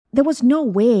There was no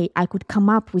way I could come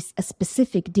up with a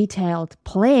specific detailed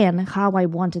plan how I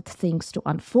wanted things to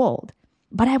unfold.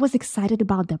 But I was excited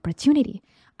about the opportunity.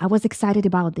 I was excited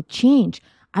about the change.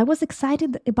 I was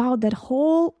excited about that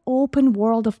whole open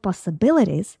world of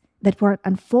possibilities that were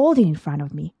unfolding in front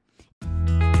of me.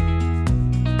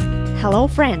 Hello,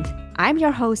 friend. I'm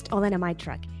your host, Olena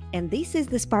Maitrak, and this is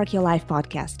the Spark Your Life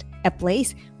podcast, a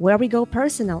place where we go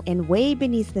personal and way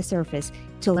beneath the surface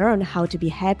to learn how to be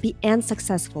happy and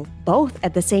successful, both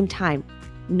at the same time.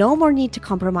 No more need to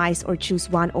compromise or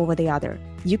choose one over the other.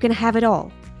 You can have it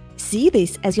all. See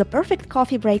this as your perfect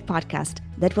coffee break podcast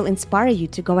that will inspire you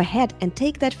to go ahead and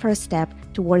take that first step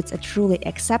towards a truly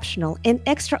exceptional and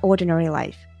extraordinary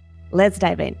life. Let's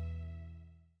dive in.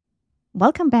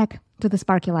 Welcome back to the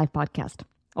Spark Your Life podcast,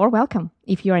 or welcome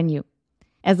if you are new.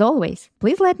 As always,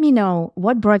 please let me know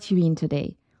what brought you in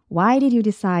today. Why did you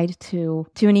decide to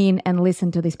tune in and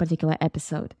listen to this particular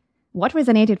episode? What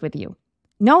resonated with you?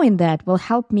 Knowing that will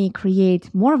help me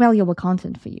create more valuable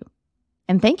content for you.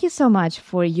 And thank you so much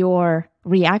for your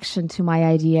reaction to my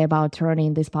idea about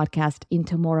turning this podcast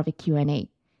into more of a Q&A.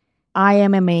 I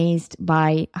am amazed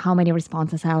by how many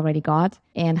responses I already got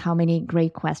and how many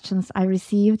great questions I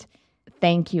received.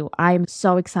 Thank you. I'm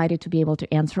so excited to be able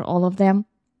to answer all of them.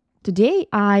 Today,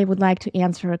 I would like to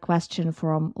answer a question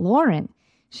from Lauren.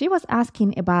 She was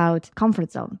asking about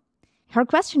comfort zone. Her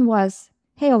question was,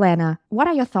 "Hey, Olena, what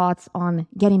are your thoughts on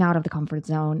getting out of the comfort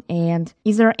zone? And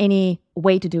is there any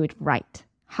way to do it right?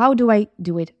 How do I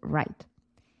do it right?"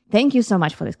 Thank you so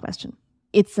much for this question.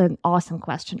 It's an awesome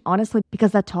question, honestly,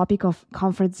 because that topic of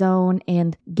comfort zone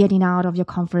and getting out of your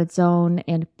comfort zone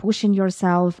and pushing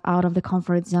yourself out of the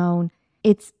comfort zone,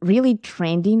 it's really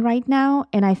trending right now,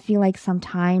 and I feel like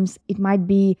sometimes it might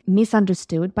be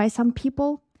misunderstood by some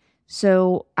people.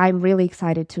 So I'm really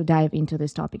excited to dive into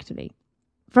this topic today.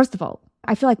 First of all,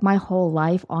 I feel like my whole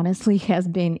life, honestly, has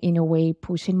been in a way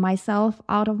pushing myself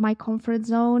out of my comfort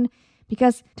zone,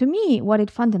 because to me, what it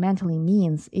fundamentally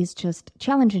means is just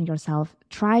challenging yourself,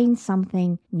 trying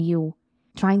something new,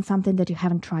 trying something that you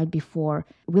haven't tried before,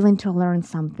 willing to learn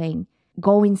something,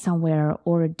 going somewhere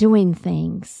or doing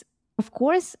things. Of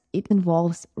course, it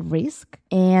involves risk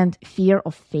and fear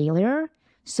of failure.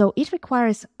 So it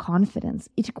requires confidence.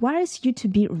 It requires you to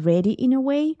be ready in a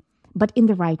way, but in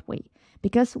the right way.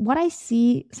 Because what I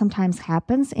see sometimes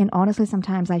happens, and honestly,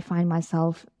 sometimes I find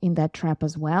myself in that trap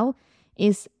as well,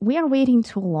 is we are waiting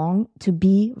too long to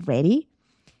be ready.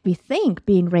 We think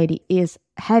being ready is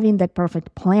having that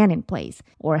perfect plan in place,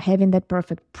 or having that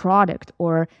perfect product,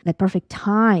 or that perfect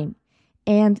time.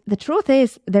 And the truth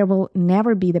is, there will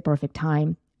never be the perfect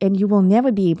time, and you will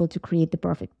never be able to create the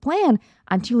perfect plan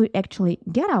until you actually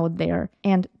get out there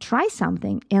and try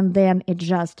something and then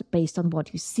adjust based on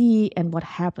what you see and what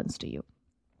happens to you.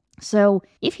 So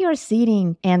if you're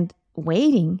sitting and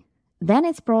waiting, then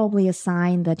it's probably a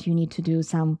sign that you need to do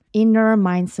some inner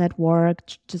mindset work,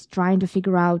 just trying to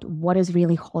figure out what is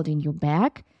really holding you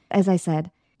back. As I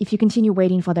said, if you continue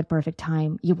waiting for that perfect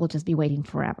time, you will just be waiting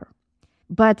forever.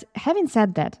 But having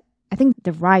said that, I think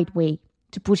the right way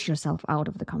to push yourself out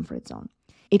of the comfort zone,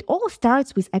 it all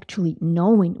starts with actually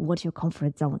knowing what your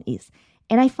comfort zone is.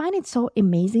 And I find it so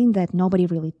amazing that nobody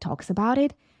really talks about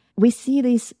it. We see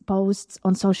these posts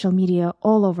on social media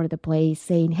all over the place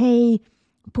saying, hey,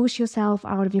 push yourself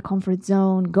out of your comfort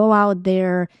zone, go out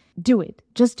there, do it,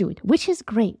 just do it, which is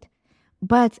great.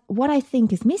 But what I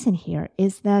think is missing here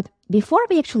is that before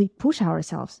we actually push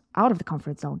ourselves out of the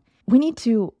comfort zone, we need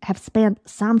to have spent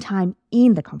some time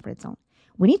in the comfort zone.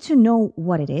 We need to know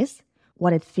what it is,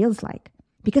 what it feels like.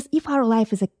 Because if our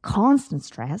life is a constant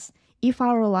stress, if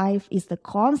our life is the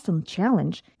constant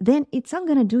challenge, then it's not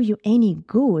going to do you any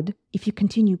good if you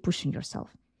continue pushing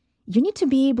yourself. You need to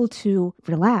be able to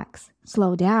relax,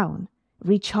 slow down,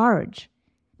 recharge.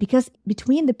 Because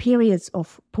between the periods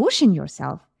of pushing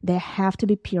yourself, there have to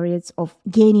be periods of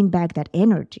gaining back that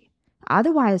energy.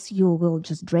 Otherwise, you will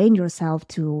just drain yourself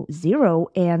to zero,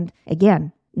 and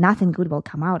again, nothing good will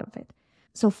come out of it.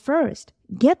 So first,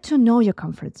 get to know your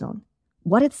comfort zone,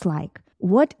 what it's like,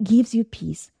 what gives you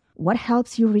peace, what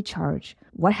helps you recharge,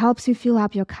 what helps you fill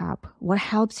up your cup, what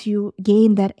helps you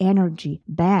gain that energy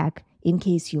back in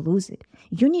case you lose it.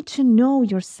 You need to know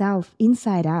yourself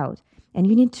inside out, and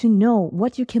you need to know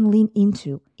what you can lean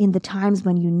into in the times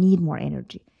when you need more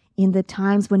energy, in the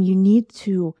times when you need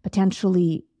to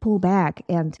potentially pull back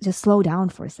and just slow down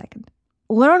for a second.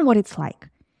 Learn what it's like.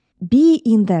 Be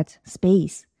in that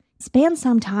space. Spend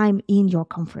some time in your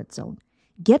comfort zone.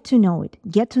 Get to know it.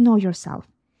 Get to know yourself.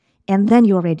 And then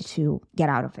you're ready to get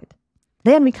out of it.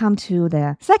 Then we come to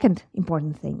the second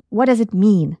important thing. What does it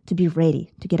mean to be ready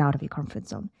to get out of your comfort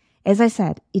zone? As I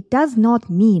said, it does not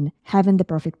mean having the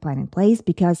perfect plan in place,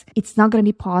 because it's not going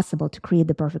to be possible to create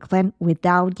the perfect plan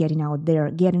without getting out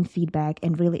there, getting feedback,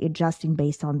 and really adjusting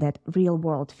based on that real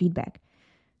world feedback.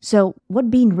 So what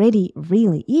being ready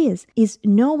really is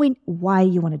knowing why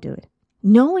you want to do it,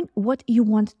 knowing what you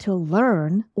want to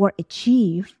learn or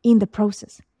achieve in the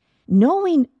process,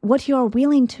 knowing what you are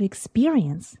willing to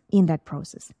experience in that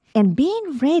process, and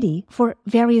being ready for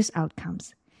various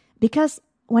outcomes. Because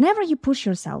whenever you push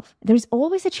yourself, there's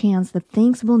always a chance that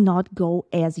things will not go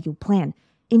as you plan.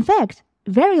 In fact,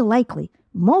 very likely,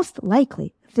 most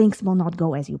likely, things will not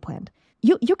go as you planned.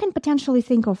 You can potentially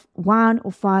think of 1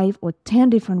 or 5 or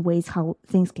 10 different ways how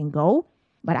things can go,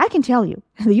 but I can tell you,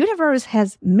 the universe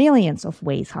has millions of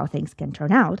ways how things can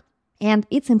turn out, and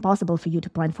it's impossible for you to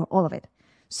plan for all of it.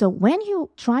 So when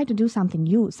you try to do something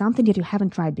new, something that you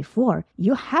haven't tried before,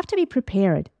 you have to be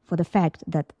prepared for the fact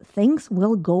that things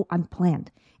will go unplanned.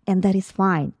 And that is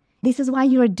fine. This is why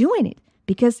you are doing it,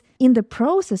 because in the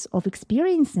process of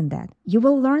experiencing that, you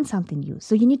will learn something new.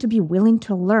 So you need to be willing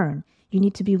to learn. You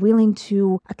need to be willing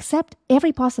to accept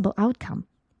every possible outcome.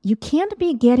 You can't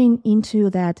be getting into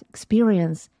that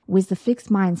experience with the fixed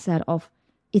mindset of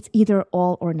it's either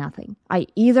all or nothing. I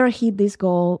either hit this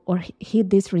goal or hit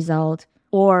this result,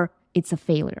 or it's a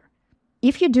failure.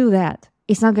 If you do that,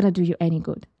 it's not going to do you any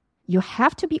good. You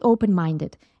have to be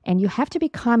open-minded, and you have to be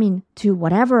coming to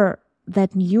whatever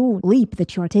that new leap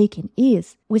that you're taking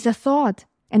is with a thought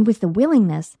and with the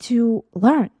willingness to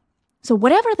learn. So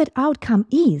whatever that outcome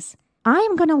is, I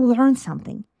am going to learn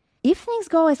something. If things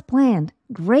go as planned,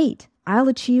 great. I'll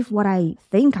achieve what I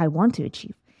think I want to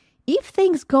achieve. If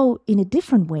things go in a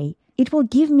different way, it will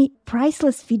give me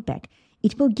priceless feedback.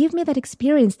 It will give me that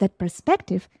experience, that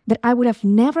perspective that I would have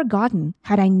never gotten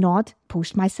had I not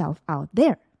pushed myself out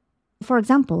there. For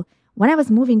example, when I was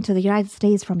moving to the United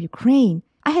States from Ukraine,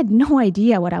 I had no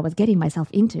idea what I was getting myself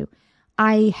into.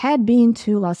 I had been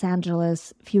to Los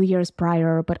Angeles a few years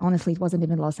prior, but honestly, it wasn't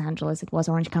even Los Angeles, it was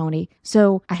Orange County.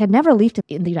 So I had never lived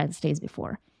in the United States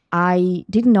before. I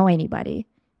didn't know anybody.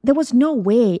 There was no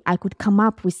way I could come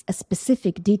up with a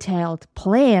specific, detailed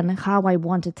plan how I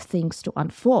wanted things to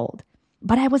unfold.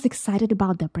 But I was excited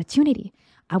about the opportunity.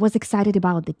 I was excited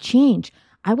about the change.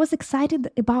 I was excited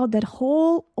about that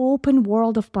whole open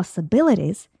world of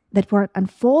possibilities that were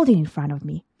unfolding in front of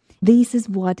me. This is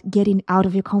what getting out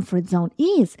of your comfort zone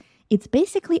is. It's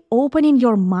basically opening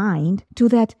your mind to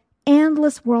that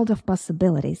endless world of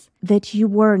possibilities that you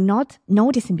were not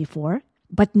noticing before,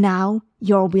 but now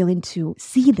you're willing to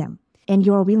see them and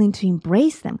you're willing to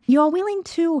embrace them. You're willing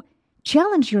to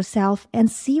challenge yourself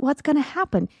and see what's going to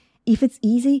happen. If it's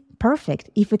easy, perfect.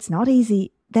 If it's not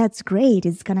easy, that's great.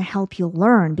 It's going to help you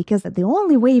learn, because the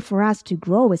only way for us to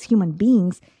grow as human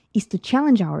beings is to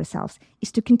challenge ourselves,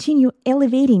 is to continue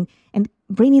elevating and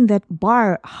bringing that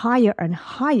bar higher and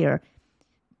higher,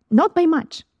 not by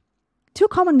much. 2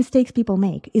 common mistakes people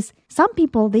make is some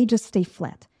people, they just stay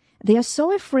flat. They are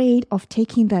so afraid of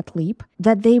taking that leap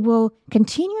that they will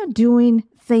continue doing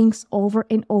things over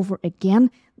and over again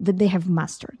that they have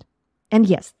mastered. And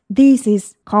yes, this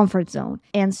is comfort zone.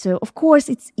 And so, of course,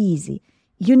 it's easy.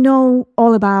 You know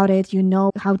all about it. You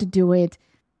know how to do it.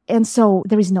 And so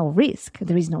there is no risk.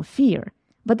 There is no fear.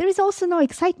 But there is also no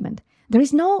excitement. There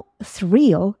is no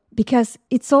thrill, because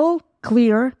it's all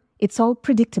clear. It's all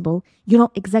predictable. You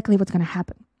know exactly what's going to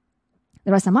happen.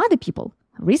 There are some other people,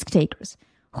 risk takers,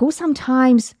 who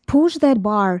sometimes push that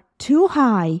bar too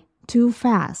high, too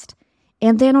fast,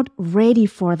 and they're not ready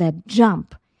for that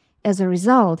jump. As a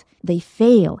result, they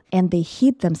fail and they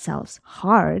hit themselves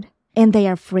hard, and they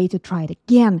are afraid to try it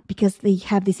again because they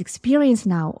have this experience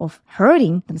now of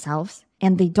hurting themselves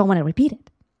and they don't want to repeat it.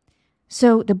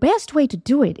 So the best way to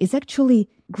do it is actually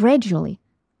gradually,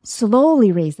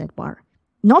 slowly raise that bar.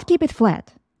 Not keep it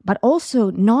flat, but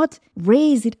also not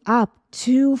raise it up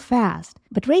too fast,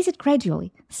 but raise it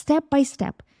gradually, step by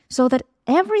step, so that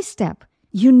every step,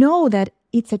 you know that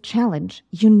it's a challenge.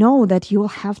 You know that you will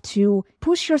have to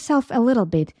push yourself a little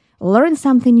bit, learn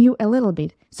something new a little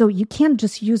bit. So you can't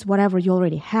just use whatever you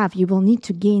already have. You will need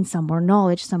to gain some more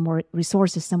knowledge, some more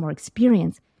resources, some more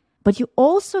experience. But you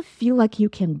also feel like you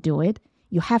can do it.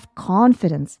 You have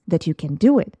confidence that you can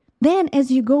do it. Then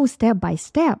as you go step by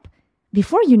step,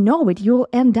 before you know it, you'll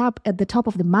end up at the top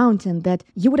of the mountain that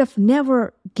you would have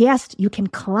never guessed you can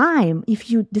climb if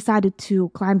you decided to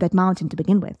climb that mountain to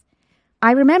begin with.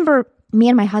 I remember me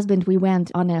and my husband, we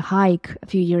went on a hike a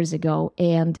few years ago,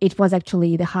 and it was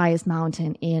actually the highest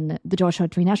mountain in the Joshua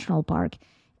Tree National Park.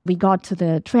 We got to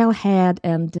the trailhead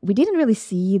and we didn't really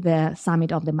see the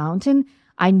summit of the mountain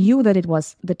I knew that it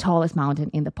was the tallest mountain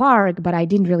in the park, but I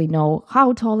didn't really know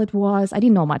how tall it was. I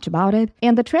didn't know much about it.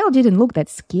 And the trail didn't look that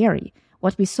scary.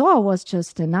 What we saw was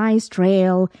just a nice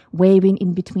trail waving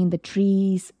in between the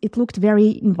trees. It looked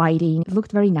very inviting. It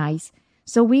looked very nice.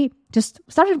 So we just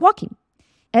started walking.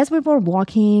 As we were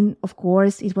walking, of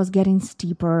course, it was getting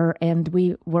steeper and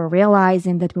we were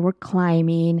realizing that we were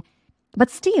climbing. But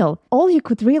still, all you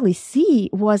could really see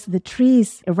was the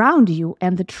trees around you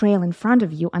and the trail in front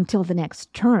of you until the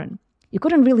next turn. You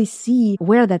couldn't really see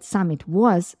where that summit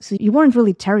was, so you weren't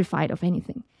really terrified of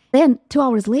anything. Then, 2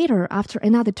 hours later, after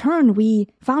another turn, we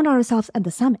found ourselves at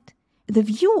the summit. The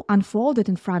view unfolded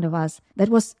in front of us that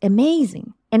was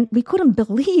amazing, and we couldn't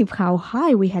believe how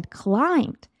high we had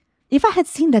climbed. If I had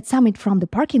seen that summit from the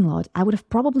parking lot, I would have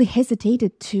probably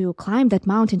hesitated to climb that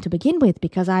mountain to begin with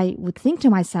because I would think to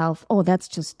myself, oh, that's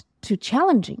just too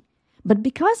challenging. But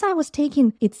because I was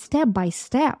taking it step by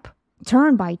step,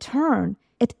 turn by turn,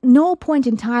 at no point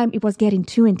in time it was getting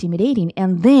too intimidating,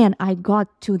 and then I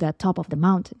got to the top of the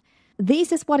mountain.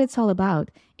 This is what it's all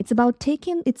about. It's about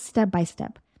taking it step by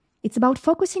step. It's about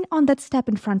focusing on that step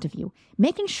in front of you,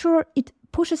 making sure it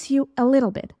pushes you a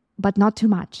little bit, but not too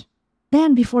much.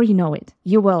 Then, before you know it,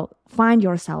 you will find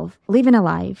yourself living a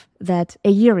life that a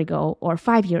year ago or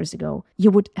 5 years ago, you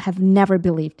would have never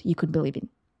believed you could believe in.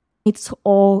 It's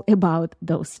all about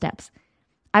those steps.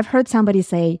 I've heard somebody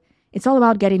say, it's all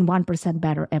about getting 1%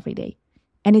 better every day.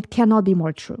 And it cannot be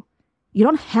more true. You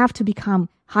don't have to become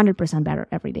 100% better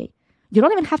every day. You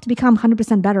don't even have to become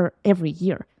 100% better every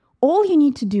year. All you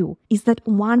need to do is that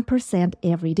 1%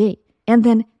 every day. And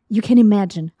then you can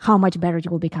imagine how much better you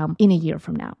will become in a year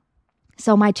from now.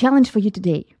 So my challenge for you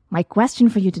today, my question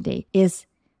for you today is,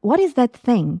 what is that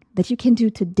thing that you can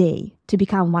do today to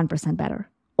become 1% better?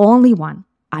 Only one.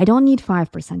 I don't need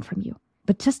 5% from you,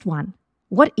 but just one.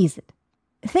 What is it?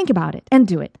 Think about it and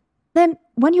do it. Then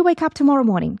when you wake up tomorrow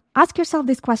morning, ask yourself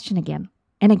this question again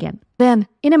and again. Then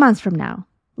in a month from now,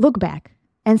 look back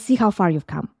and see how far you've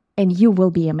come, and you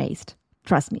will be amazed.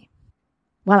 Trust me.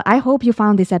 Well, I hope you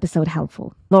found this episode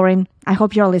helpful. Lauren, I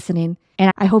hope you're listening,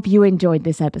 and I hope you enjoyed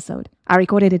this episode. I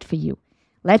recorded it for you.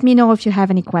 Let me know if you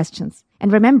have any questions.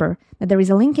 And remember that there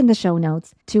is a link in the show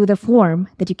notes to the form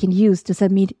that you can use to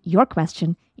submit your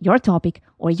question, your topic,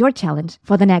 or your challenge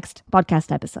for the next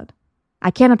podcast episode.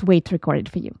 I cannot wait to record it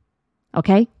for you.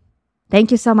 Okay? Thank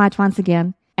you so much once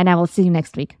again, and I will see you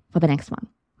next week for the next one.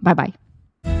 Bye-bye.